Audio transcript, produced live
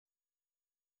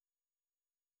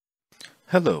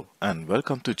Hello and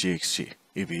welcome to GXG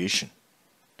Aviation.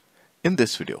 In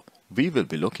this video, we will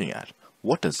be looking at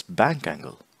what is bank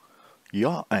angle,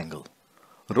 yaw angle,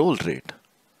 roll rate,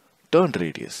 turn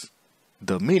radius,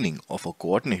 the meaning of a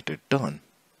coordinated turn,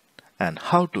 and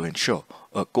how to ensure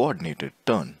a coordinated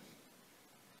turn.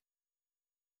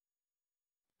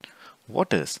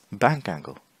 What is bank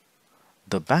angle?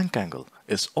 The bank angle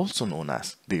is also known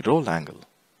as the roll angle.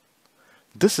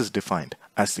 This is defined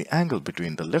as the angle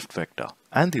between the lift vector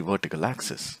and the vertical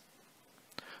axis.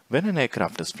 When an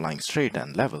aircraft is flying straight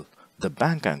and level, the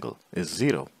bank angle is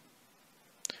 0.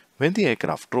 When the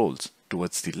aircraft rolls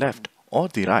towards the left or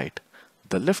the right,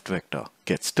 the lift vector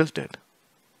gets tilted.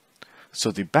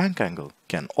 So the bank angle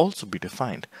can also be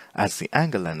defined as the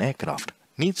angle an aircraft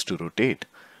needs to rotate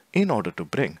in order to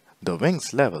bring the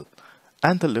wings level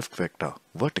and the lift vector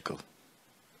vertical.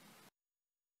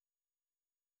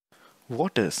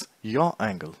 What is yaw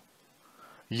angle?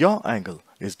 Yaw angle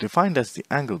is defined as the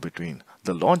angle between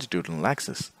the longitudinal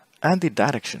axis and the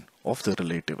direction of the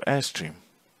relative airstream.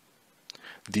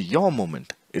 The yaw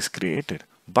moment is created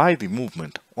by the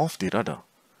movement of the rudder,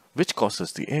 which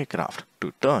causes the aircraft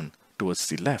to turn towards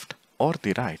the left or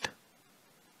the right.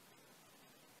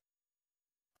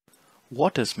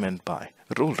 What is meant by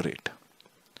roll rate?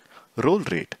 Roll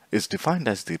rate is defined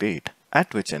as the rate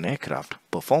at which an aircraft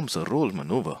performs a roll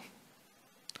maneuver.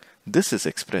 This is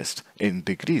expressed in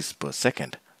degrees per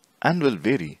second and will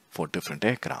vary for different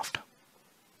aircraft.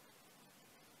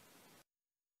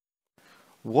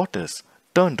 What is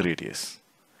turn radius?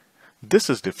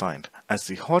 This is defined as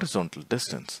the horizontal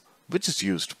distance which is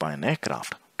used by an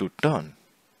aircraft to turn.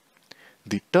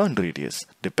 The turn radius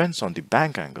depends on the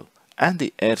bank angle and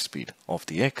the airspeed of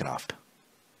the aircraft.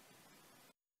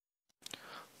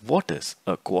 What is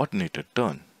a coordinated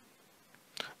turn?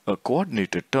 A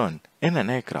coordinated turn in an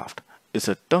aircraft is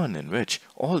a turn in which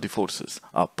all the forces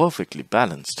are perfectly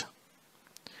balanced.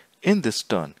 In this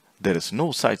turn, there is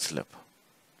no side slip.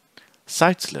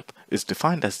 Side slip is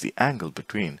defined as the angle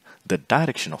between the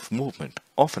direction of movement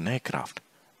of an aircraft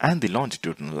and the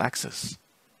longitudinal axis.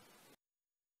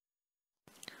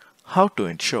 How to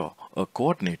ensure a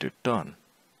coordinated turn?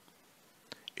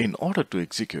 In order to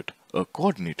execute a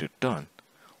coordinated turn,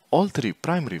 all three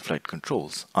primary flight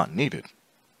controls are needed.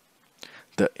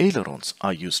 The ailerons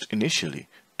are used initially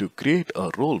to create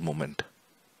a roll moment.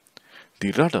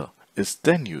 The rudder is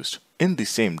then used in the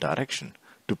same direction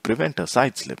to prevent a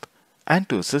side slip and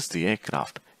to assist the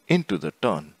aircraft into the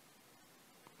turn.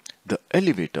 The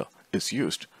elevator is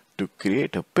used to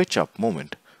create a pitch-up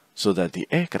moment so that the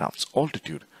aircraft's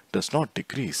altitude does not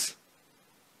decrease.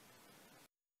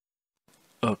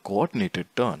 A coordinated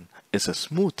turn is a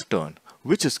smooth turn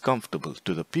which is comfortable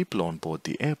to the people on board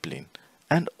the airplane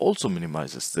and also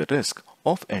minimizes the risk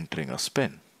of entering a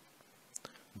spin.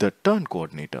 The turn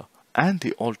coordinator and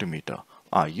the altimeter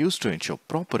are used to ensure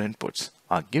proper inputs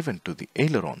are given to the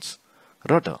ailerons,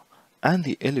 rudder, and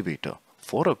the elevator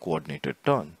for a coordinated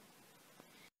turn.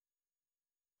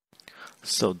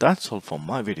 So that's all for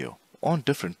my video on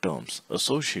different terms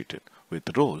associated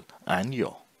with roll and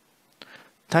yaw.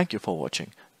 Thank you for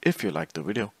watching. If you liked the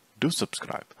video, do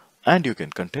subscribe, and you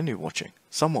can continue watching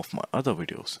some of my other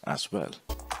videos as well.